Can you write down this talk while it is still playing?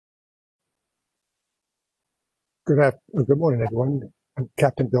Good morning, everyone. I'm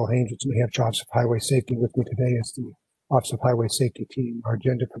Captain Bill Haynes with the New Hampshire Office of Highway Safety. With me today is the Office of Highway Safety team. Our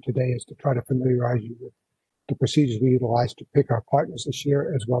agenda for today is to try to familiarize you with the procedures we utilize to pick our partners this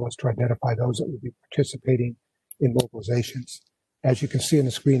year, as well as to identify those that will be participating in mobilizations. As you can see on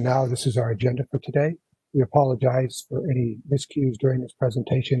the screen now, this is our agenda for today. We apologize for any miscues during this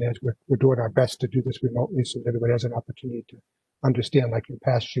presentation, as we're doing our best to do this remotely so that everybody has an opportunity to understand, like in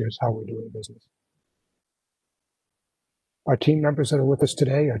past years, how we're doing business. Our team members that are with us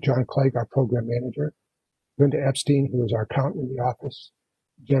today are John Clegg, our program manager, Linda Epstein, who is our accountant in the office,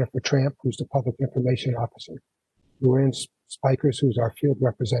 Jennifer Tramp, who's the public information officer, Luann Spikers, who's our field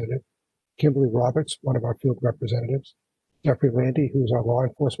representative, Kimberly Roberts, one of our field representatives, Jeffrey Landy, who's our law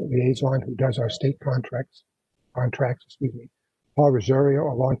enforcement liaison, who does our state contracts, Paul Rosario,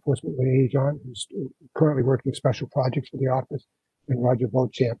 our law enforcement liaison, who's currently working special projects for the office, and Roger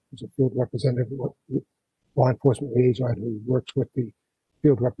Beauchamp, who's a field representative, law enforcement liaison, who works with the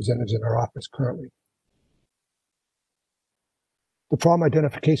field representatives in our office currently. The problem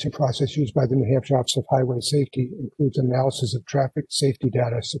identification process used by the New Hampshire Office of Highway Safety includes analysis of traffic safety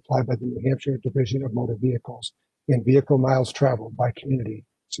data supplied by the New Hampshire Division of Motor Vehicles and vehicle miles traveled by community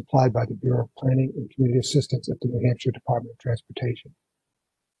supplied by the Bureau of Planning and Community Assistance at the New Hampshire Department of Transportation.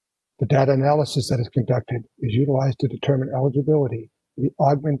 The data analysis that is conducted is utilized to determine eligibility for the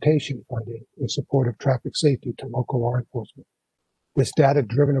augmentation funding in support of traffic safety to local law enforcement. This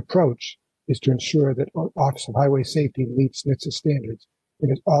data-driven approach is to ensure that Office of Highway Safety meets NHTSA standards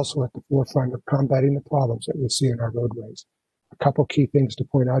and is also at the forefront of combating the problems that we see in our roadways. A couple key things to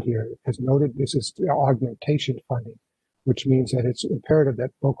point out here. As noted, this is the augmentation funding, which means that it's imperative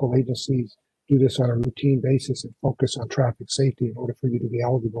that local agencies do this on a routine basis and focus on traffic safety in order for you to be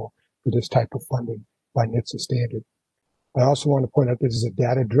eligible for this type of funding by NHTSA standard. I also want to point out this is a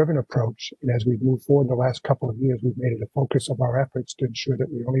data-driven approach, and as we've moved forward in the last couple of years, we've made it a focus of our efforts to ensure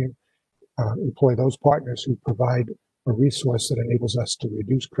that we only employ those partners who provide a resource that enables us to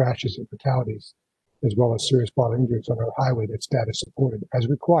reduce crashes and fatalities, as well as serious bodily injuries on our highway that's data supported as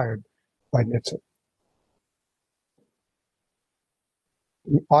required by NHTSA.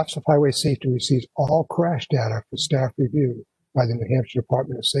 The Office of Highway Safety receives all crash data for staff review by the New Hampshire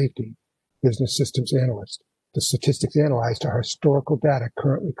Department of Safety Business Systems Analyst. The statistics analyzed are historical data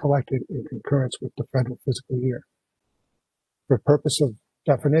currently collected in concurrence with the federal fiscal year. For purpose of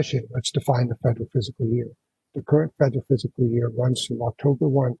definition, let's define the federal fiscal year. The current federal fiscal year runs from October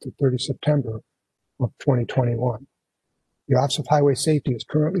 1 to 30 September of 2021. The Office of Highway Safety is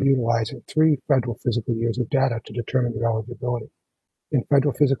currently utilizing 3 federal fiscal years of data to determine their eligibility. In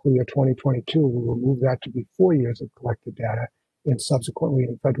federal fiscal year 2022, we will move that to be 4 years of collected data, and subsequently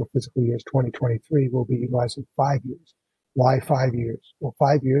in federal fiscal years 2023, we'll be utilizing 5 years. Why 5 years? Well,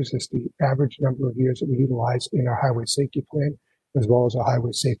 5 years is the average number of years that we utilize in our highway safety plan, as well as our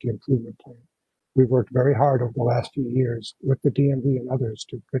highway safety improvement plan. We've worked very hard over the last few years with the DMV and others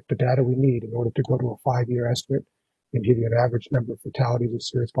to get the data we need in order to go to a 5-year estimate and give you an average number of fatalities and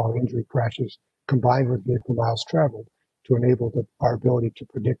serious bodily injury crashes combined with vehicle miles traveled to enable our ability to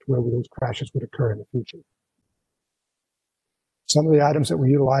predict where those crashes would occur in the future. Some of the items that we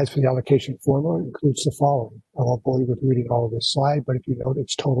utilize for the allocation formula includes the following. I won't bore you with reading all of this slide, but if you note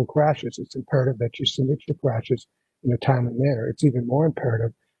it's total crashes, it's imperative that you submit your crashes in a timely manner. It's even more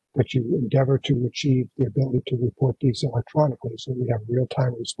imperative that you endeavor to achieve the ability to report these electronically so we have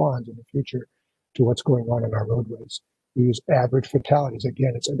real-time response in the future to what's going on in our roadways. We use average fatalities.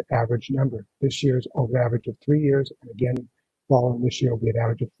 Again, it's an average number. This year's an average of 3 years, and again, following this year will be an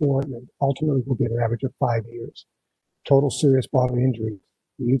average of 4, and then ultimately will be an average of 5 years. Total serious bodily injuries.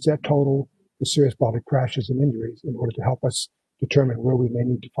 We use that total for serious bodily crashes and injuries in order to help us determine where we may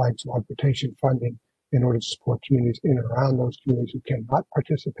need to find some augmentation funding in order to support communities in and around those communities who cannot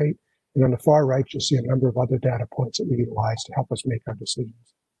participate. And on the far right, you'll see a number of other data points that we utilize to help us make our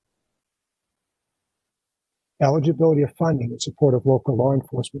decisions. Eligibility of funding in support of local law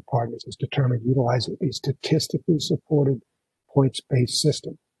enforcement partners is determined utilizing a statistically supported points-based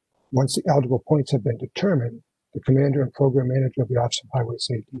system. Once the eligible points have been determined, the commander and program manager of the Office of Highway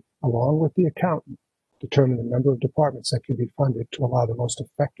Safety, along with the accountant, determine the number of departments that can be funded to allow the most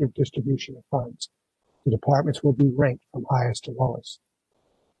effective distribution of funds. The departments will be ranked from highest to lowest.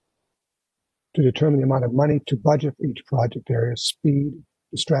 To determine the amount of money to budget for each project area, speed,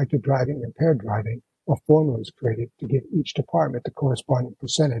 distracted driving, and impaired driving, a formula is created to give each department the corresponding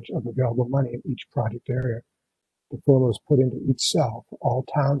percentage of available money in each project area. The formula is put into each cell for all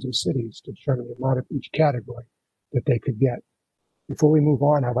towns and cities to determine the amount of each category that they could get. Before we move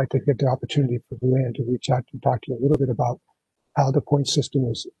on, I'd like to get the opportunity for Luann to reach out and talk to you a little bit about how the point system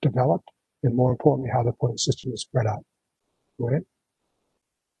was developed and more importantly, how the point system is spread out. Go ahead.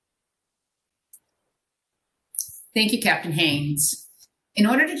 Thank you, Captain Haynes. In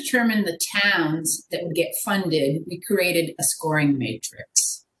order to determine the towns that would get funded, we created a scoring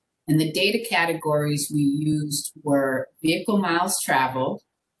matrix. And the data categories we used were vehicle miles traveled,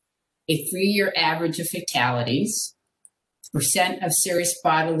 a 3-year average of fatalities, percent of serious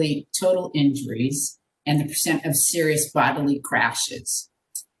bodily total injuries, and the percent of serious bodily crashes.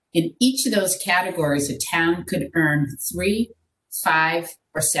 In each of those categories, a town could earn 3, 5,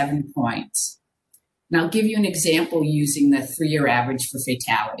 or 7 points. And I'll give you an example using the 3-year average for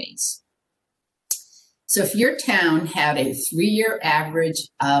fatalities. So if your town had a 3-year average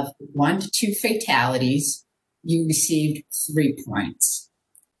of 1 to 2 fatalities, you received 3 points.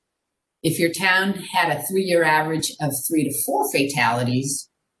 If your town had a 3-year average of 3 to 4 fatalities,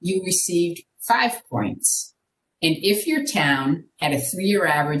 you received 5 points. And if your town had a 3-year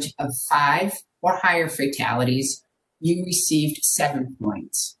average of 5 or higher fatalities, you received 7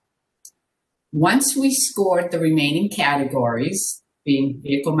 points. Once we scored the remaining categories, being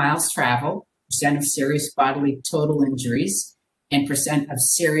vehicle miles traveled, percent of serious bodily total injuries, and percent of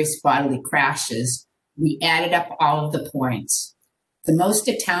serious bodily crashes, we added up all of the points. The most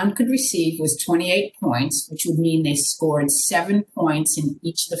a town could receive was 28 points, which would mean they scored 7 points in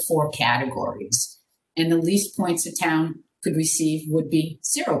each of the 4 categories. And the least points a town could receive would be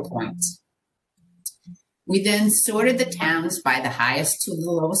 0 points. We then sorted the towns by the highest to the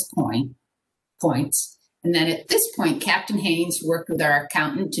lowest points. And then at this point, Captain Haynes worked with our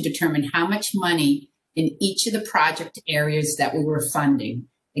accountant to determine how much money in each of the project areas that we were funding.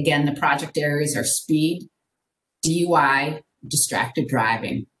 Again, the project areas are speed, DUI, distracted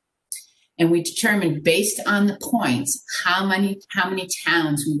driving. And we determined based on the points, how many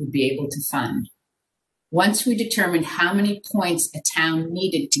towns we would be able to fund. Once we determined how many points a town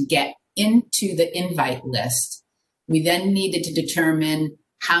needed to get into the invite list, we then needed to determine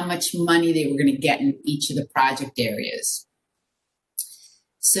how much money they were going to get in each of the project areas.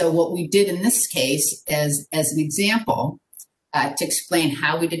 So what we did in this case as an example, to explain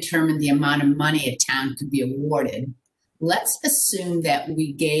how we determined the amount of money a town could be awarded, let's assume that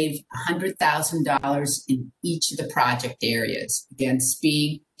we gave $100,000 in each of the project areas. Again,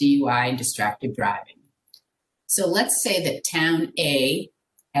 speed, DUI, and distracted driving. So let's say that town A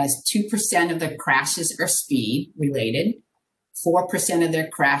has 2% of their crashes are speed related, 4% of their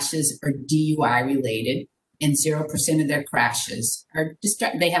crashes are DUI related, and 0% of their crashes are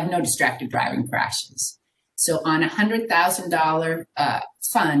they have no distracted driving crashes. So on a $100,000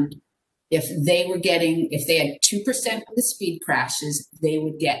 fund, if they had 2% of the speed crashes, they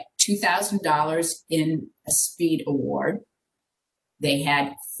would get $2,000 in a speed award. They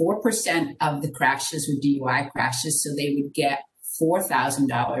had 4% of the crashes were DUI crashes, so they would get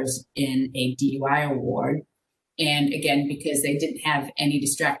 $4,000 in a DUI award. And again, because they didn't have any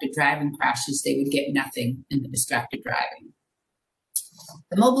distracted driving crashes, they would get nothing in the distracted driving.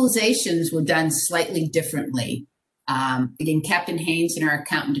 The mobilizations were done slightly differently. Again, Captain Haynes and our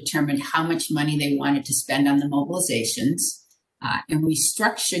accountant determined how much money they wanted to spend on the mobilizations. And we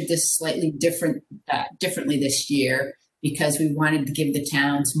structured this slightly differently this year because we wanted to give the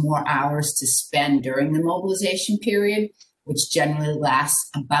towns more hours to spend during the mobilization period, which generally lasts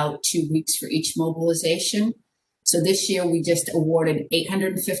about 2 weeks for each mobilization. So this year we just awarded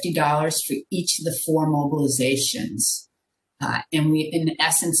 $850 for each of the 4 mobilizations. And we, in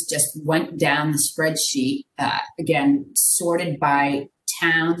essence, just went down the spreadsheet, again, sorted by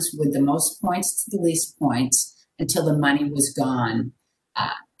towns with the most points to the least points until the money was gone.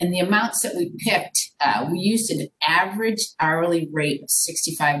 And the amounts that we picked, we used an average hourly rate of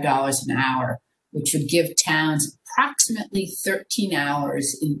 $65 an hour, which would give towns approximately 13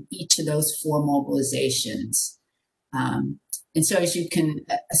 hours in each of those 4 mobilizations. And so as you can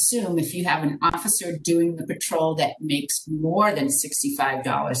assume, if you have an officer doing the patrol that makes more than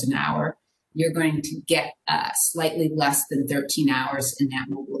 $65 an hour, you're going to get slightly less than 13 hours in that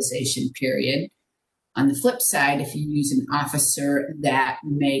mobilization period. On the flip side, if you use an officer that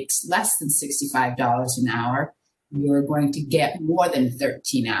makes less than $65 an hour, you're going to get more than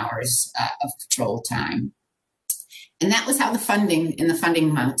 13 hours of patrol time. And that was how the funding and the funding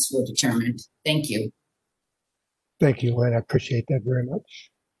amounts were determined. Thank you. Thank you, Lynn. I appreciate that very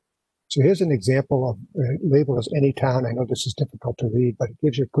much. So here's an example of labeled as any town. I know this is difficult to read, but it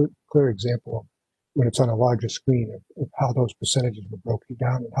gives you a clear example of when it's on a larger screen of how those percentages were broken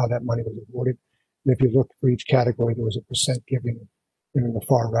down and how that money was awarded. And if you look for each category, there was a percent given. And in the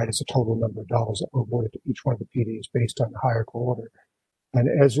far right is the total number of dollars that were awarded to each one of the PDs based on the hierarchical order. And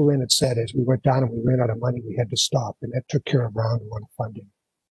as Lynn had said, as we went down and we ran out of money, we had to stop, and that took care of round 1 funding.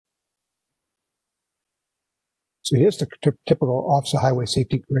 So here's the typical Office of Highway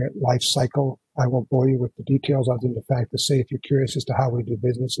Safety grant life cycle. I won't bore you with the details other than the fact to say, if you're curious as to how we do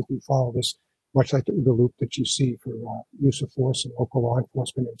business, if you follow this, much like the loop that you see for use of force in local law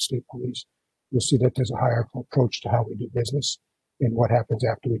enforcement and state police, you'll see that there's a hierarchical approach to how we do business and what happens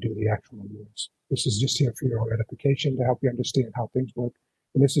after we do the actual awards. This is just here for your own edification to help you understand how things work.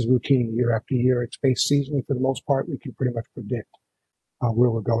 And this is routine year after year. It's based seasonally for the most part. We can pretty much predict where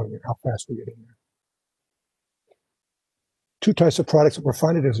we're going and how fast we're getting there. Two types of products that were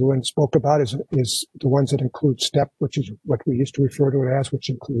funded, as Lynn spoke about, is the ones that include STEP, which is what we used to refer to it as, which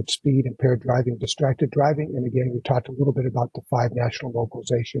includes speed, impaired driving, distracted driving. And again, we talked a little bit about the 5 national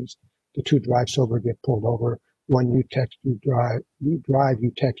mobilizations. The 2 drive sober, get pulled over, 1 you text, you drive,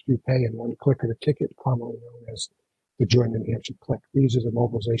 you text, you pay, and 1 click or ticket, commonly known as the Join New Hampshire Click. These are the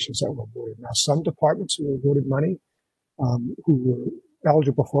mobilizations that were awarded. Now, some departments who were awarded money, who were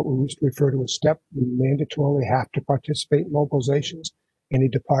eligible for what we used to refer to as STEP, we mandatorily have to participate in mobilizations. Any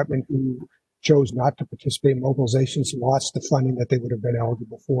department who chose not to participate in mobilizations lost the funding that they would have been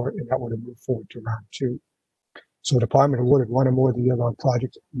eligible for, and that would have moved forward to round 2. So a department awarded 1 or more of the year-long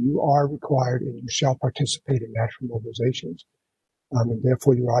projects, you are required and you shall participate in national mobilizations. And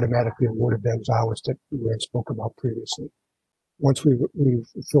therefore, you're automatically awarded those hours that we spoke about previously. Once we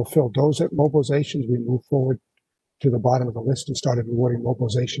fulfilled those mobilizations, we move forward to the bottom of the list and started awarding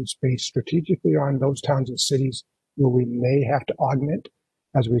mobilizations based strategically on those towns and cities where we may have to augment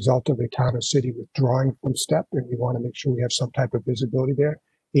as a result of a town or city withdrawing from STEP, and we want to make sure we have some type of visibility there,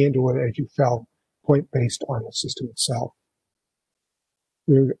 and or, as you fell, point based on the system itself.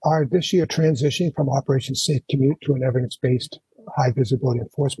 We are this year transitioning from Operation Safe Commute to an evidence-based high visibility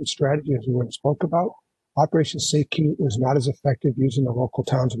enforcement strategy, as we spoke about. Operation Safe Commute was not as effective using the local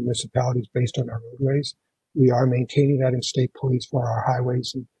towns and municipalities based on our roadways. We are maintaining that in state police for our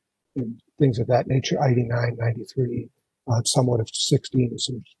highways and things of that nature, 89, 93, somewhat of 16 in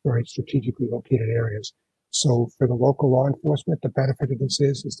some very strategically located areas. So for the local law enforcement, the benefit of this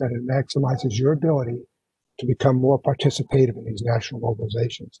is that it maximizes your ability to become more participative in these national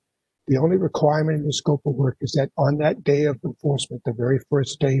mobilizations. The only requirement in the scope of work is that on that day of enforcement, the very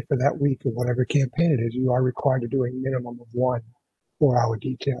first day for that week of whatever campaign it is, you are required to do a minimum of 1 4-hour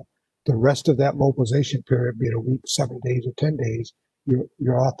detail. The rest of that mobilization period, be it a week, 7 days, or 10 days,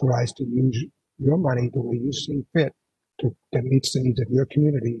 you're authorized to use your money the way you see fit that meets the needs of your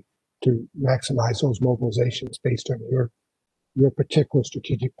community to maximize those mobilizations based on your particular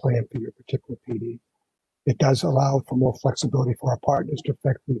strategic plan for your particular PD. It does allow for more flexibility for our partners to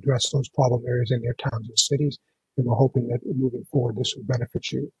effectively address those problem areas in their towns and cities, and we're hoping that moving forward this will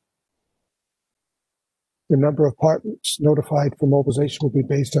benefit you. The number of partners notified for mobilization will be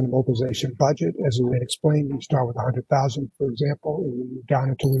based on the mobilization budget. As we explained, you start with 100,000, for example, and we move down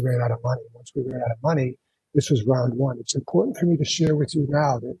until we ran out of money. Once we ran out of money, this was round 1. It's important for me to share with you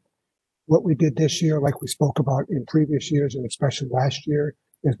now that what we did this year, like we spoke about in previous years, and especially last year,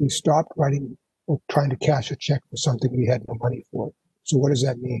 is we stopped writing or trying to cash a check for something we had no money for. So what does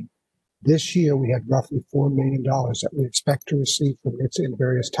that mean? This year, we had roughly $4 million that we expect to receive from NHTSA and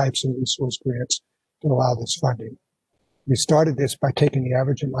various types of resource grants to allow this funding. We started this by taking the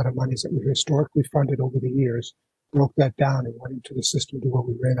average amount of monies that we historically funded over the years, broke that down and went into the system to where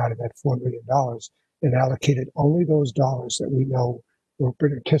we ran out of that $4 million and allocated only those dollars that we know or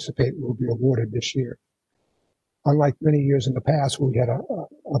anticipate will be awarded this year. Unlike many years in the past where we had an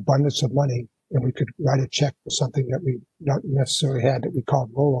abundance of money and we could write a check for something that we not necessarily had that we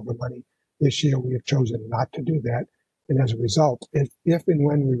called rollover money, this year we have chosen not to do that. And as a result, if and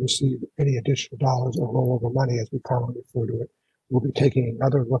when we receive any additional dollars or rollover money, as we commonly refer to it, we'll be taking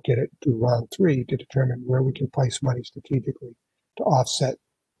another look at it through round 3 to determine where we can place money strategically to offset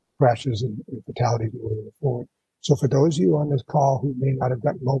crashes and fatalities moving forward. So for those of you on this call who may not have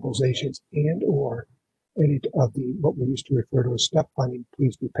gotten mobilizations and or any of the what we used to refer to as STEP funding,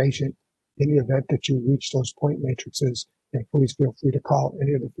 please be patient. In the event that you reach those point matrices, and please feel free to call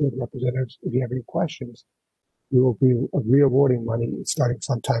any of the field representatives if you have any questions. We will be re-awarding money starting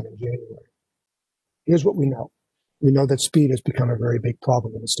sometime in January. Here's what we know. We know that speed has become a very big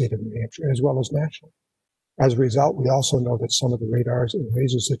problem in the state of New Hampshire as well as nationally. As a result, we also know that some of the radars and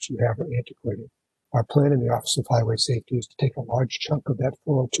lasers that you have are antiquated. Our plan in the Office of Highway Safety is to take a large chunk of that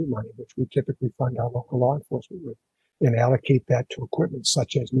 402 money, which we typically fund our local law enforcement with, and allocate that to equipment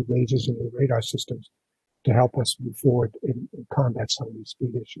such as new lasers and new radar systems to help us move forward and combat some of these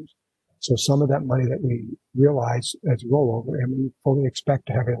speed issues. So some of that money that we realize as rollover, and we fully expect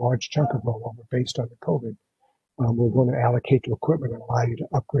to have a large chunk of rollover based on the COVID, we're going to allocate to equipment and allow you to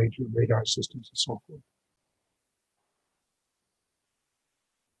upgrade your radar systems and so forth.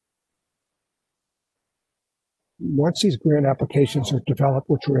 Once these grant applications are developed,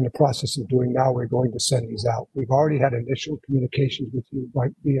 which we're in the process of doing now, we're going to send these out. We've already had initial communications with you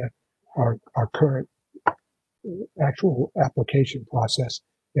via our current actual application process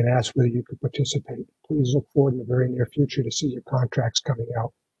and ask whether you could participate. Please look forward in the very near future to see your contracts coming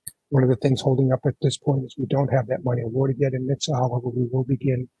out. One of the things holding up at this point is we don't have that money awarded yet in NHTSA. However, we will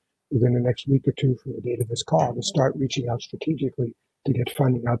begin within the next week or two from the date of this call to start reaching out strategically to get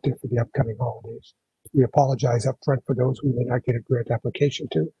funding out there for the upcoming holidays. We apologize up front for those we may not get a grant application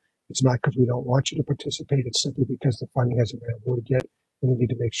to. It's not because we don't want you to participate. It's simply because the funding hasn't been awarded yet, and we need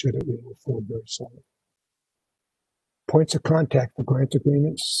to make sure that we move forward very slowly. Points of contact for grant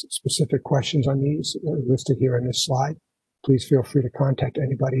agreements, specific questions on these are listed here on this slide. Please feel free to contact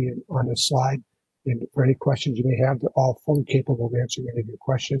anybody on this slide. And for any questions you may have, they're all fully capable of answering any of your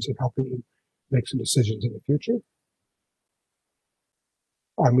questions and helping you make some decisions in the future.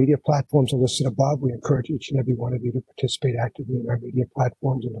 Our media platforms are listed above. We encourage each and every one of you to participate actively in our media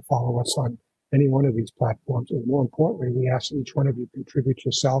platforms and to follow us on any one of these platforms. And more importantly, we ask that each one of you contribute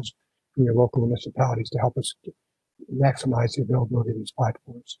yourselves from your local municipalities to help us maximize the availability of these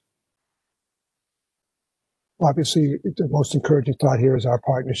platforms. Obviously, the most encouraging thought here is our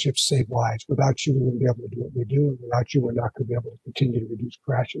partnerships save lives. Without you, we wouldn't be able to do what we do, and without you, we're not going to be able to continue to reduce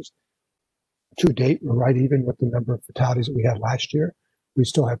crashes. To date, we're right even with the number of fatalities that we had last year. We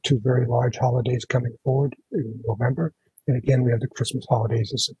still have two very large holidays coming forward in November, and again, we have the Christmas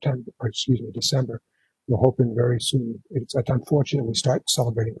holidays in December. We're hoping very soon. It's unfortunate we start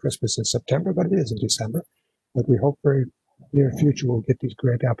celebrating Christmas in September, but it is in December. But we hope very near future we'll get these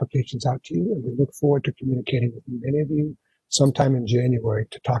grant applications out to you, and we look forward to communicating with many of you sometime in January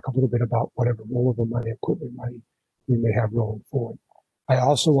to talk a little bit about whatever rollover money, equipment money we may have rolling forward. I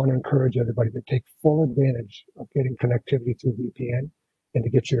also want to encourage everybody to take full advantage of getting connectivity through VPN and to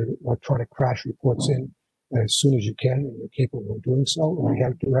get your electronic crash reports in as soon as you can, and you're capable of doing so. And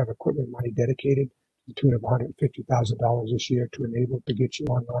we do have equipment money dedicated to the tune of $150,000 this year to enable to get you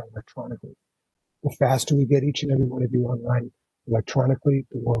online electronically. The faster we get each and every one of you online electronically,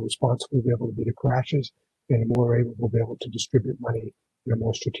 the more responsible we'll be able to be to crashes, and the more able we'll be able to distribute money in a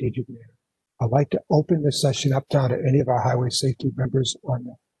more strategic manner. I'd like to open this session up now to any of our highway safety members on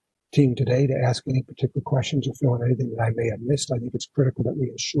the team today to ask any particular questions or fill in anything that I may have missed. I think it's critical that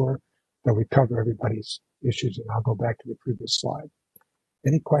we ensure that we cover everybody's issues, and I'll go back to the previous slide.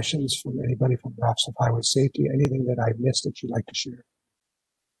 Any questions from anybody from the Office of Highway Safety, anything that I missed that you'd like to share?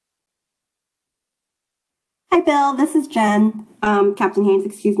 Hi, Bill. This is Jen. Captain Haynes,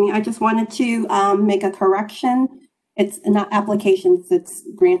 excuse me. I just wanted to make a correction. It's not applications, it's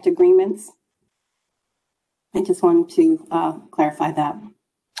grant agreements. I just wanted to clarify that.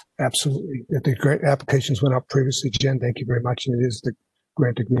 Absolutely. The grant applications went up previously, Jen. Thank you very much. And it is the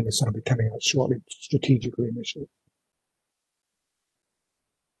grant agreements that will be coming out shortly, strategically initially.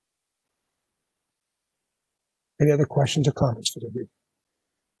 Any other questions or comments for the group?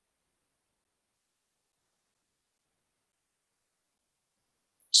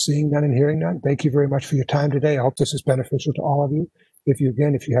 Seeing none and hearing none, thank you very much for your time today. I hope this is beneficial to all of you. If you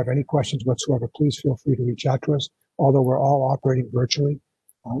have any questions whatsoever, please feel free to reach out to us. Although we're all operating virtually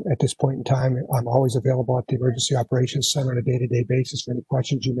at this point in time, I'm always available at the Emergency Operations Center on a day-to-day basis for any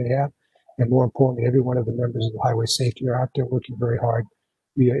questions you may have. And more importantly, every one of the members of the Highway Safety are out there working very hard,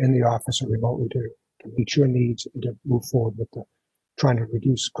 via in the office or remotely, to meet your needs and to move forward with trying to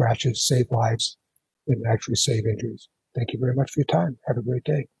reduce crashes, save lives, and actually save injuries. Thank you very much for your time. Have a great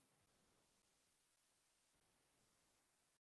day.